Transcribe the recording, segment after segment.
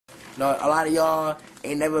know, a lot of y'all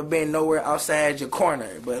ain't never been nowhere outside your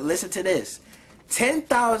corner. But listen to this.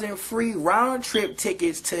 10,000 free round-trip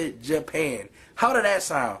tickets to Japan. How did that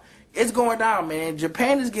sound? It's going down, man.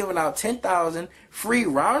 Japan is giving out 10,000 free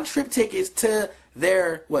round-trip tickets to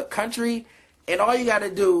their, country? And all you got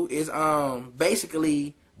to do is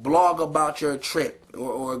basically blog about your trip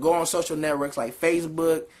or go on social networks like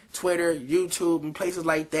Facebook, Twitter, YouTube, and places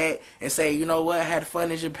like that and say, you know what, I had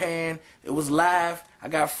fun in Japan. It was live. I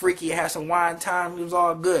got freaky. I had some wine time. It was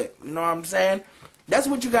all good. You know what I'm saying? That's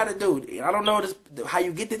what you got to do. I don't know how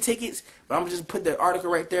you get the tickets, but I'm going to just put the article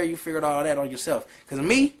right there. You figured all that on yourself. Because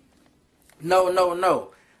me, no.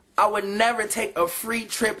 I would never take a free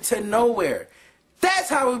trip to nowhere. That's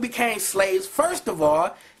how we became slaves, first of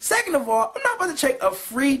all. Second of all, I'm not about to take a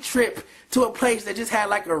free trip to a place that just had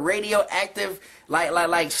like a radioactive, like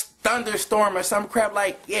thunderstorm or some crap.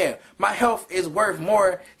 Like, yeah, my health is worth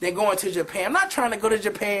more than going to Japan. I'm not trying to go to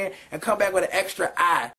Japan and come back with an extra eye